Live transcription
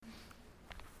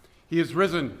He is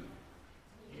risen.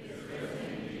 He is risen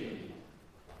indeed.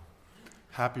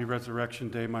 Happy Resurrection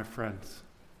Day, my friends.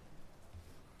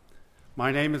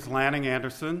 My name is Lanning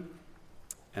Anderson,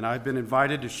 and I've been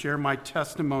invited to share my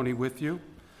testimony with you,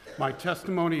 my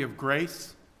testimony of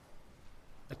grace,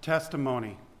 a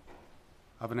testimony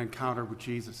of an encounter with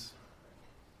Jesus.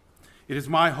 It is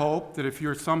my hope that if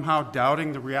you're somehow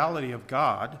doubting the reality of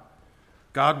God,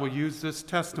 God will use this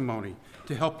testimony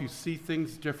to help you see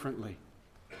things differently.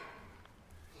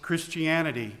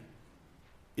 Christianity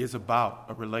is about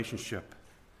a relationship,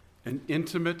 an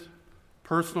intimate,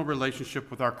 personal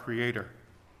relationship with our Creator,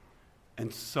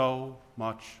 and so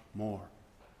much more.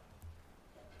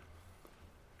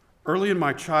 Early in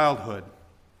my childhood,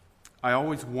 I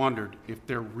always wondered if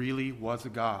there really was a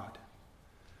God.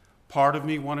 Part of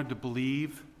me wanted to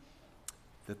believe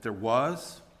that there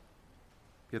was,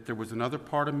 yet there was another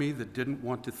part of me that didn't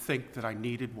want to think that I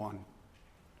needed one.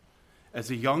 As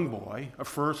a young boy, a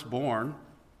firstborn,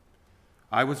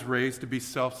 I was raised to be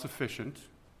self-sufficient,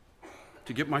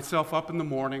 to get myself up in the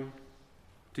morning,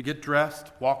 to get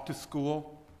dressed, walk to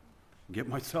school, get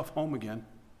myself home again.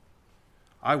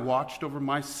 I watched over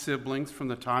my siblings from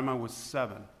the time I was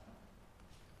 7.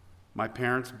 My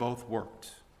parents both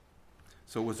worked,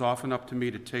 so it was often up to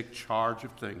me to take charge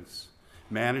of things,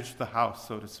 manage the house,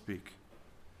 so to speak.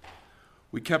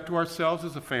 We kept to ourselves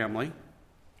as a family.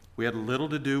 We had little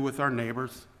to do with our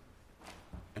neighbors,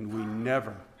 and we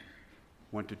never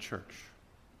went to church.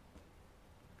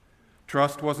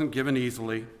 Trust wasn't given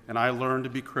easily, and I learned to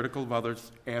be critical of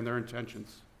others and their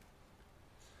intentions.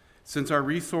 Since our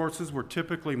resources were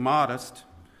typically modest,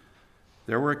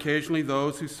 there were occasionally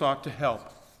those who sought to help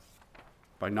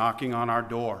by knocking on our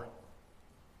door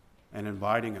and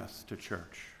inviting us to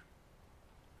church.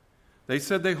 They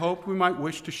said they hoped we might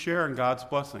wish to share in God's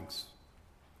blessings.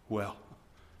 Well,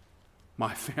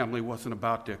 my family wasn't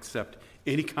about to accept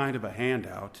any kind of a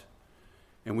handout,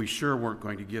 and we sure weren't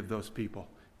going to give those people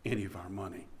any of our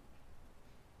money.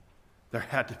 There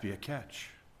had to be a catch.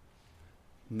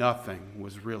 Nothing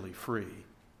was really free.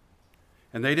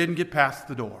 And they didn't get past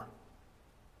the door.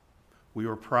 We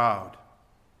were proud,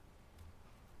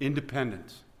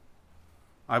 independent.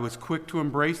 I was quick to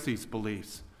embrace these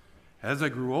beliefs as I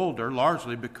grew older,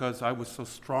 largely because I was so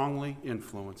strongly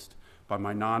influenced by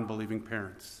my non-believing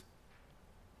parents.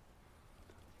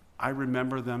 I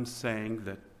remember them saying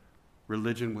that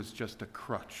religion was just a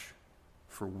crutch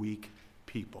for weak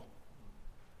people.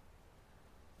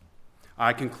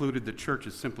 I concluded that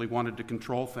churches simply wanted to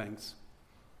control things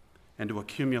and to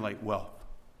accumulate wealth.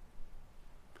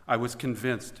 I was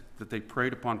convinced that they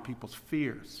preyed upon people's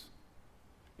fears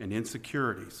and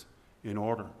insecurities in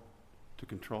order to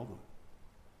control them.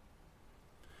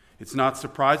 It's not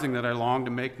surprising that I longed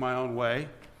to make my own way,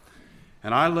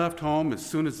 and I left home as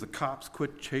soon as the cops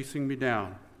quit chasing me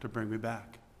down to bring me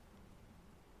back.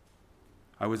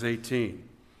 I was 18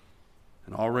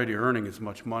 and already earning as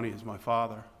much money as my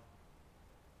father.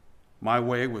 My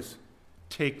way was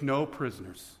take no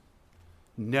prisoners,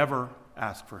 never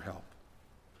ask for help,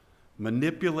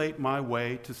 manipulate my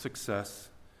way to success,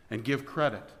 and give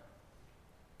credit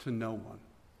to no one.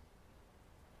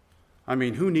 I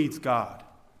mean, who needs God,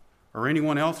 or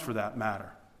anyone else for that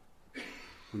matter,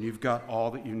 when you've got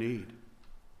all that you need?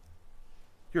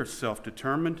 You're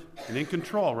self-determined and in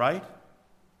control, right?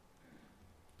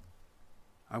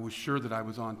 I was sure that I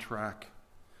was on track,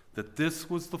 that this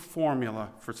was the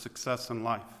formula for success in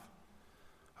life.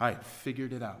 I had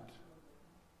figured it out.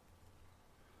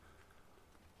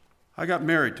 I got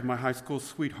married to my high school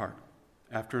sweetheart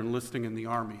after enlisting in the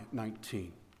Army at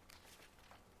 19.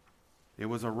 It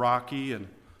was a rocky and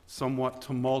somewhat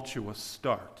tumultuous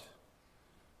start,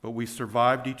 but we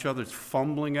survived each other's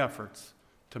fumbling efforts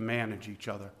to manage each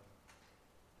other.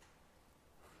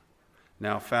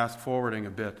 Now, fast forwarding a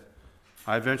bit,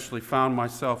 I eventually found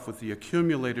myself with the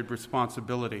accumulated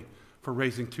responsibility for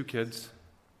raising 2 kids,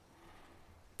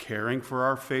 caring for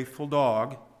our faithful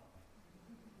dog,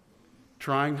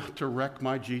 trying not to wreck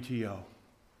my GTO,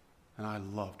 and I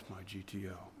loved my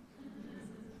GTO.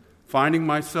 Finding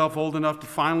myself old enough to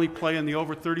finally play in the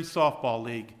over 30 softball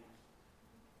league,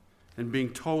 and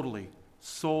being totally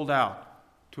sold out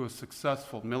to a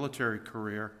successful military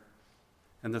career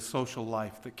and the social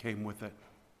life that came with it.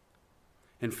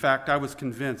 In fact, I was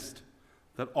convinced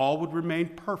that all would remain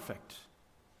perfect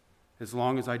as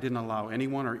long as I didn't allow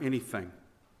anyone or anything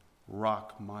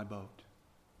rock my boat.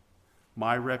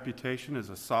 My reputation as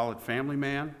a solid family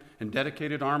man and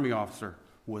dedicated Army officer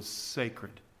was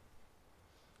sacred.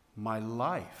 My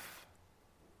life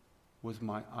was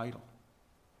my idol.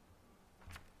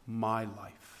 My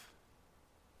life.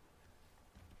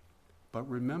 But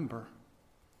remember,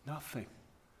 Nothing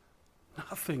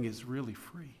is really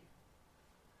free.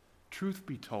 Truth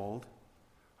be told,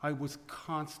 I was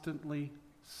constantly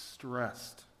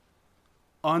stressed,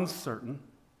 uncertain,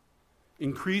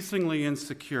 increasingly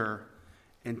insecure,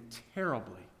 and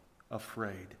terribly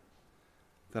afraid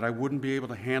that I wouldn't be able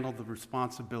to handle the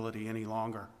responsibility any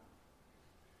longer.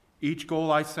 Each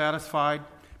goal I satisfied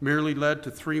merely led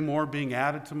to 3 more being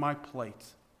added to my plate.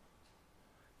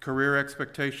 Career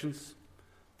expectations,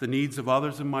 the needs of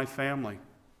others in my family,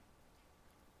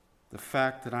 the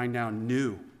fact that I now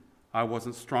knew I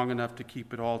wasn't strong enough to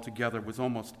keep it all together was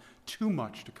almost too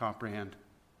much to comprehend.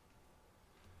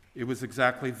 It was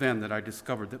exactly then that I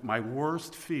discovered that my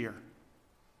worst fear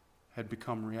had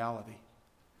become reality.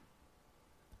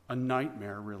 A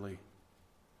nightmare, really.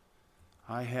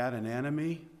 I had an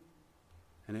enemy,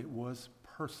 and it was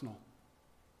personal.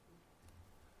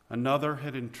 Another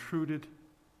had intruded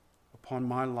upon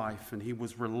my life, and he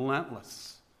was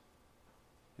relentless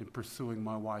in pursuing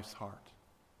my wife's heart.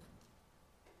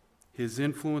 His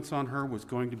influence on her was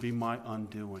going to be my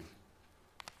undoing.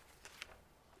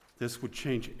 This would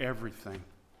change everything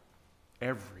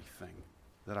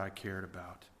that I cared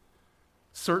about.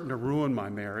 Certain to ruin my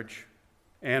marriage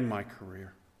and my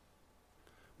career.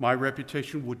 My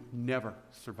reputation would never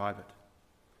survive it.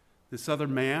 This other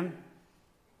man,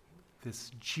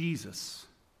 this Jesus,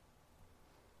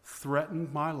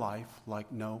 threatened my life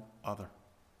like no other.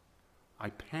 I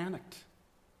panicked.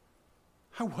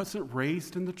 I wasn't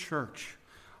raised in the church.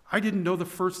 I didn't know the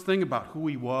first thing about who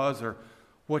he was or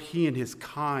what he and his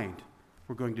kind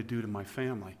were going to do to my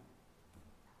family.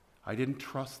 I didn't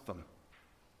trust them.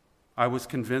 I was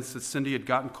convinced that Cindy had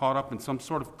gotten caught up in some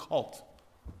sort of cult.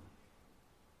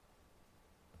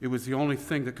 It was the only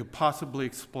thing that could possibly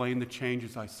explain the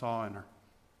changes I saw in her.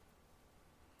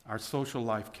 Our social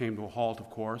life came to a halt, of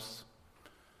course.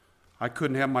 I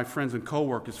couldn't have my friends and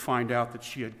coworkers find out that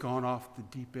she had gone off the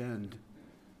deep end,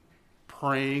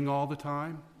 praying all the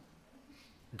time,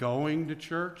 going to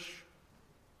church.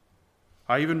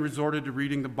 I even resorted to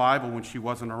reading the Bible when she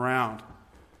wasn't around,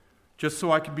 just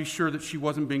so I could be sure that she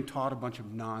wasn't being taught a bunch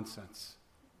of nonsense.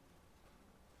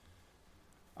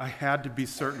 I had to be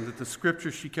certain that the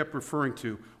scriptures she kept referring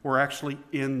to were actually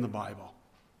in the Bible.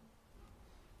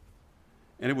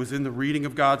 And it was in the reading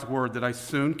of God's word that I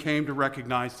soon came to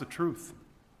recognize the truth,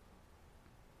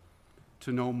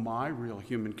 to know my real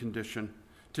human condition,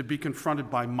 to be confronted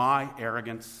by my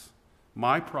arrogance,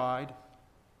 my pride,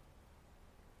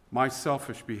 my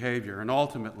selfish behavior, and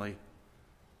ultimately,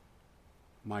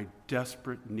 my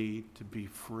desperate need to be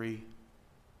free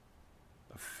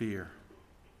of fear,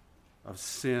 of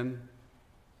sin,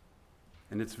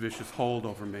 and its vicious hold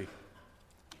over me.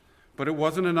 But it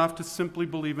wasn't enough to simply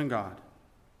believe in God.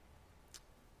 It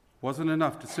wasn't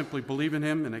enough to simply believe in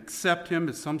him and accept him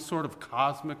as some sort of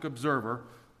cosmic observer,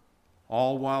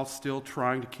 all while still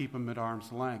trying to keep him at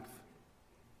arm's length.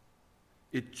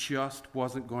 It just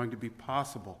wasn't going to be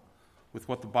possible with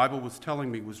what the Bible was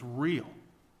telling me was real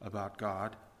about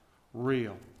God,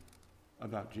 real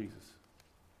about Jesus.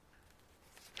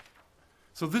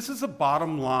 So this is a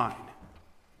bottom line.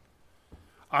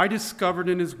 I discovered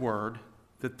in his word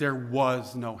that there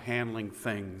was no handling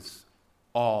things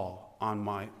all on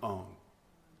my own.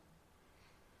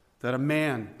 That a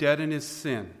man dead in his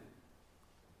sin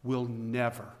will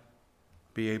never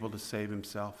be able to save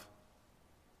himself.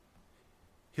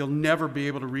 He'll never be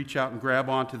able to reach out and grab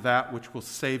onto that which will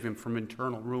save him from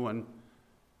eternal ruin.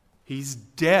 He's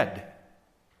dead.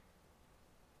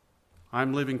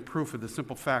 I'm living proof of the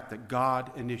simple fact that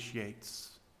God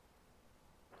initiates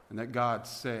and that God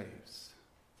saves.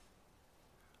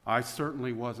 I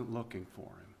certainly wasn't looking for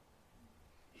him.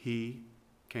 He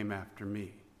came after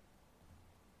me.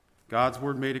 God's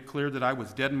word made it clear that I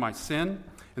was dead in my sin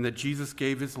and that Jesus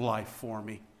gave his life for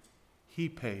me. He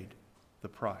paid the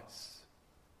price.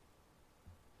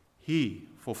 He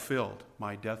fulfilled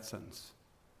my death sentence.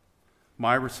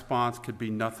 My response could be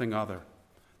nothing other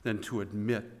than to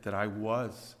admit that I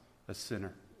was a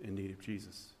sinner in need of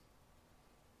Jesus,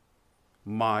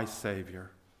 my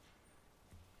Savior,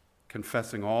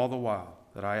 confessing all the while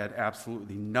that I had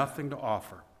absolutely nothing to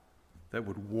offer that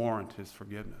would warrant his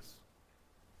forgiveness.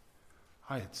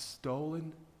 I had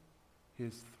stolen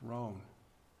his throne.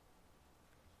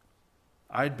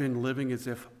 I'd been living as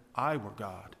if I were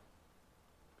God,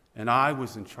 and I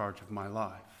was in charge of my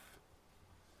life.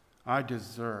 I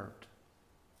deserved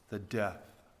the death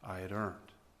I had earned.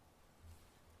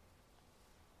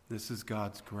 This is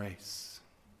God's grace.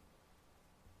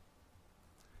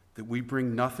 That we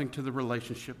bring nothing to the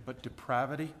relationship but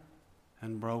depravity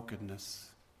and brokenness.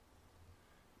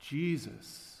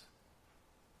 Jesus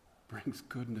brings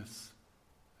goodness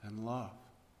and love.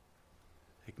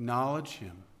 Acknowledge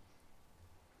him,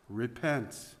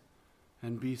 repent,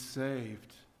 and be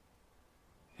saved.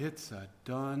 It's a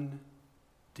done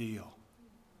deal.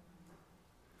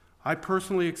 I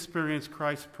personally experienced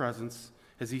Christ's presence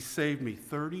as he saved me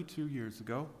 32 years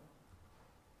ago,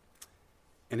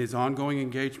 and his ongoing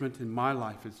engagement in my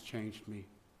life has changed me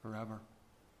forever.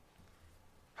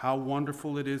 How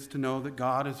wonderful it is to know that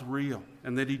God is real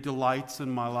and that he delights in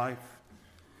my life.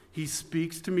 He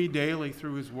speaks to me daily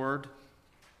through his word,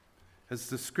 as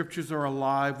the scriptures are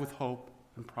alive with hope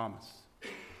and promise.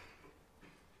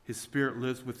 His Spirit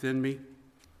lives within me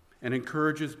and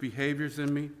encourages behaviors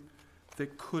in me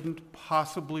that couldn't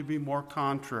possibly be more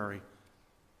contrary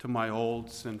to my old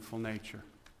sinful nature.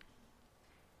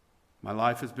 My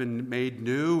life has been made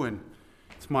new, and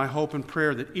it's my hope and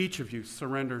prayer that each of you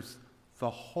surrenders the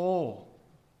whole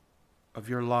of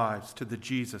your lives to the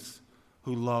Jesus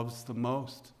who loves the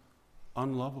most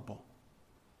unlovable.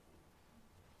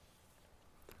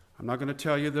 I'm not going to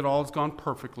tell you that all has gone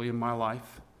perfectly in my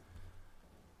life.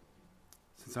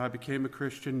 Since I became a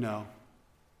Christian, no.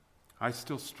 I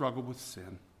still struggle with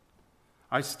sin.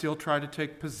 I still try to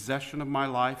take possession of my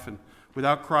life, and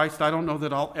without Christ, I don't know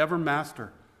that I'll ever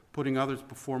master putting others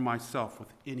before myself with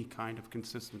any kind of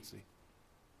consistency.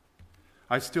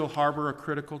 I still harbor a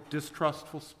critical,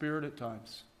 distrustful spirit at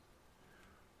times,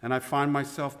 and I find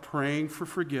myself praying for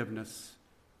forgiveness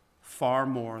far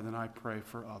more than I pray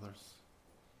for others.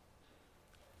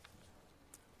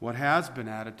 What has been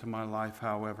added to my life,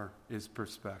 however, is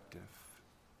perspective.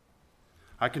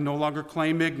 I can no longer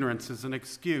claim ignorance as an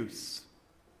excuse.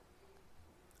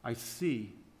 I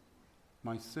see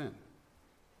my sin.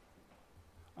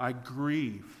 I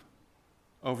grieve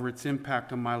over its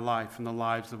impact on my life and the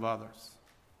lives of others.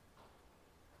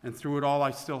 And through it all, I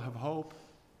still have hope.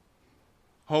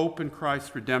 Hope in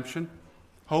Christ's redemption,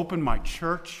 hope in my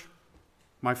church,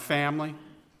 my family,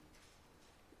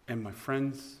 and my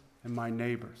friends and my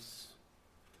neighbors.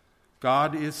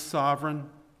 God is sovereign,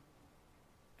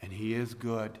 and he is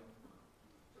good.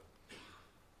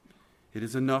 It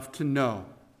is enough to know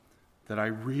that I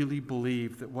really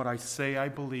believe that what I say I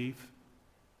believe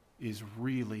is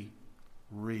really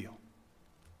real.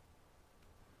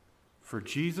 For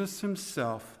Jesus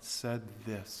himself said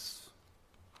this: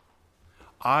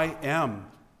 I am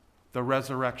the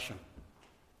resurrection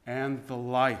and the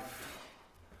life.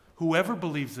 Whoever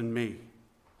believes in me,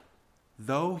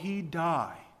 though he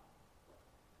die,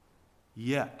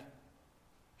 yet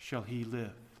shall he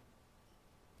live.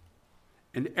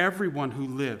 And everyone who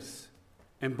lives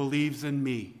and believes in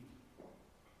me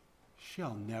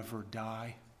shall never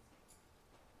die.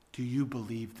 Do you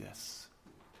believe this?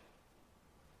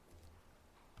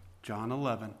 John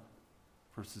 11,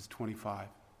 verses 25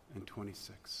 and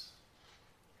 26.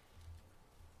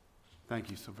 Thank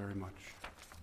you so very much.